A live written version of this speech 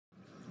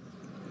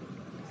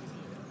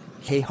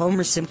Hey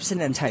Homer, Simpson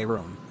and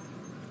Tyrone.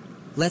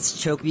 Let's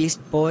choke Beast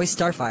Boy,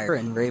 Starfire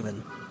and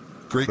Raven.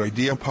 Great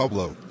idea,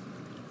 Pablo.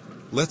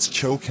 Let's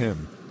choke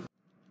him.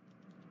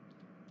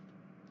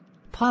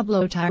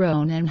 Pablo,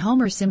 Tyrone and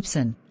Homer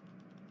Simpson.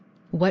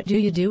 What do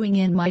you doing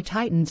in my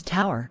Titan's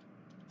tower?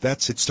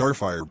 That's it,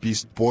 Starfire,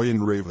 Beast Boy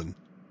and Raven.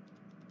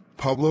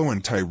 Pablo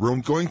and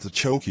Tyrone going to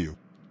choke you.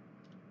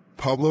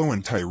 Pablo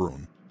and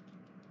Tyrone.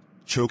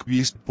 Choke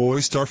Beast Boy,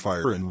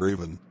 Starfire and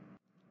Raven.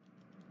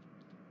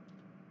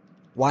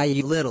 Why,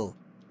 you little?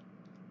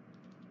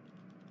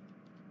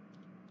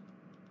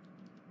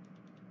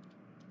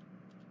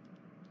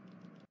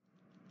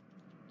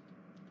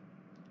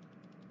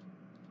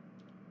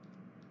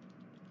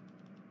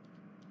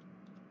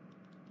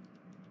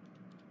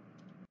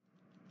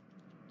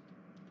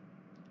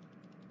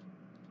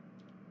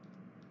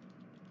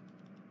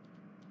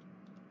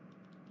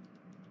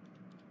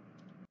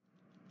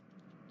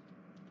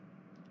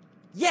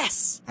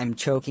 Yes! I'm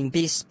choking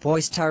Beast Boy,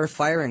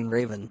 Starfire and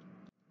Raven.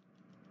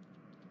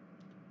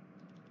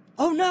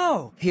 Oh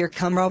no! Here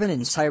come Robin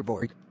and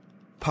Cyborg.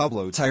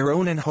 Pablo,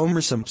 Tyrone and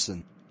Homer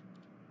Simpson.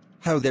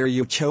 How dare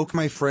you choke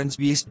my friends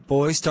Beast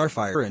Boy,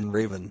 Starfire and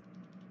Raven.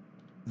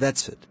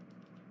 That's it.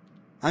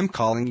 I'm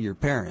calling your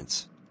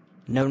parents.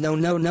 No no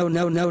no no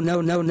no no no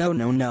no no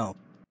no no.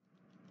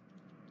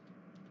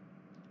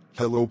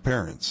 Hello,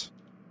 parents.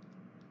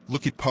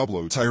 Look at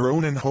Pablo,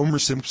 Tyrone and Homer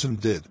Simpson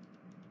did.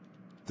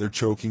 They're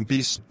choking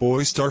Beast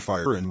Boy,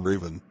 Starfire and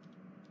Raven.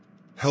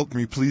 Help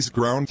me please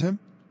ground him?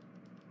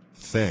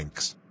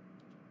 Thanks.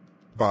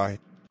 Bye.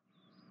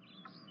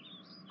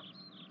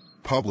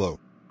 Pablo.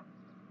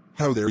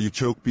 How dare you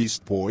choke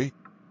Beast Boy?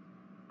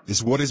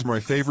 What is my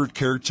favorite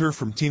character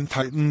from Teen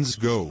Titans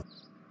Go.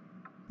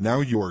 Now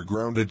you are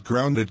grounded,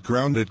 grounded,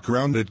 grounded,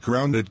 grounded,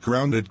 grounded,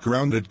 grounded,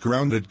 grounded,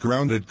 grounded, grounded,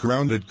 grounded,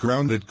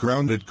 grounded,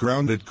 grounded,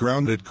 grounded,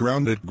 grounded,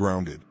 grounded,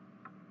 grounded.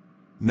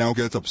 Now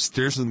get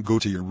upstairs and go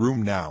to your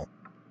room now.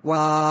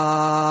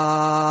 Wah!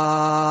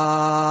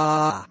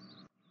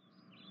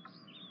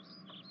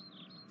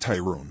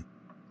 Tyrone.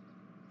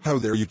 How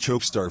dare you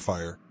choke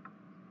Starfire?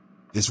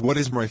 What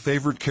is my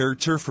favorite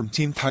character from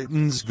Teen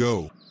Titans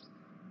Go.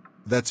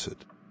 That's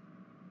it.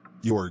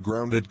 You are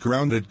grounded,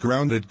 grounded,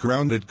 grounded,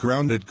 grounded,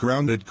 grounded,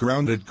 grounded,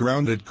 grounded,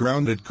 grounded,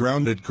 grounded,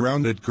 grounded,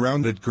 grounded,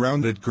 grounded,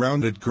 grounded,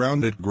 grounded,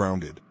 grounded,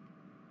 grounded.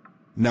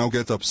 Now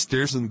get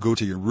upstairs and go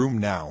to your room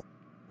now.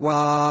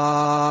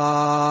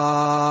 Wah!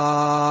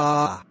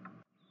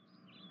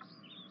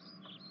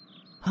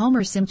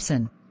 Homer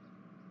Simpson.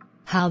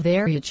 How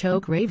dare you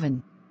choke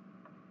Raven?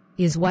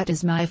 What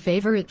is my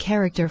favorite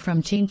character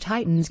from Teen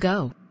Titans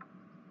Go.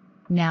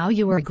 Now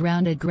you are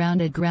grounded,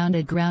 grounded,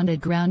 grounded, grounded,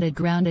 grounded,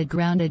 grounded,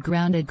 grounded,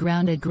 grounded,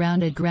 grounded,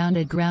 grounded,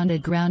 grounded,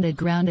 grounded, grounded,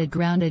 grounded,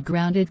 grounded,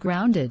 grounded,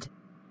 grounded.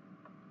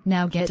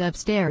 Now get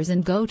upstairs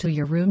and go to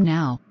your room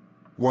now.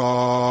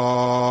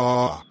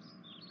 Wah!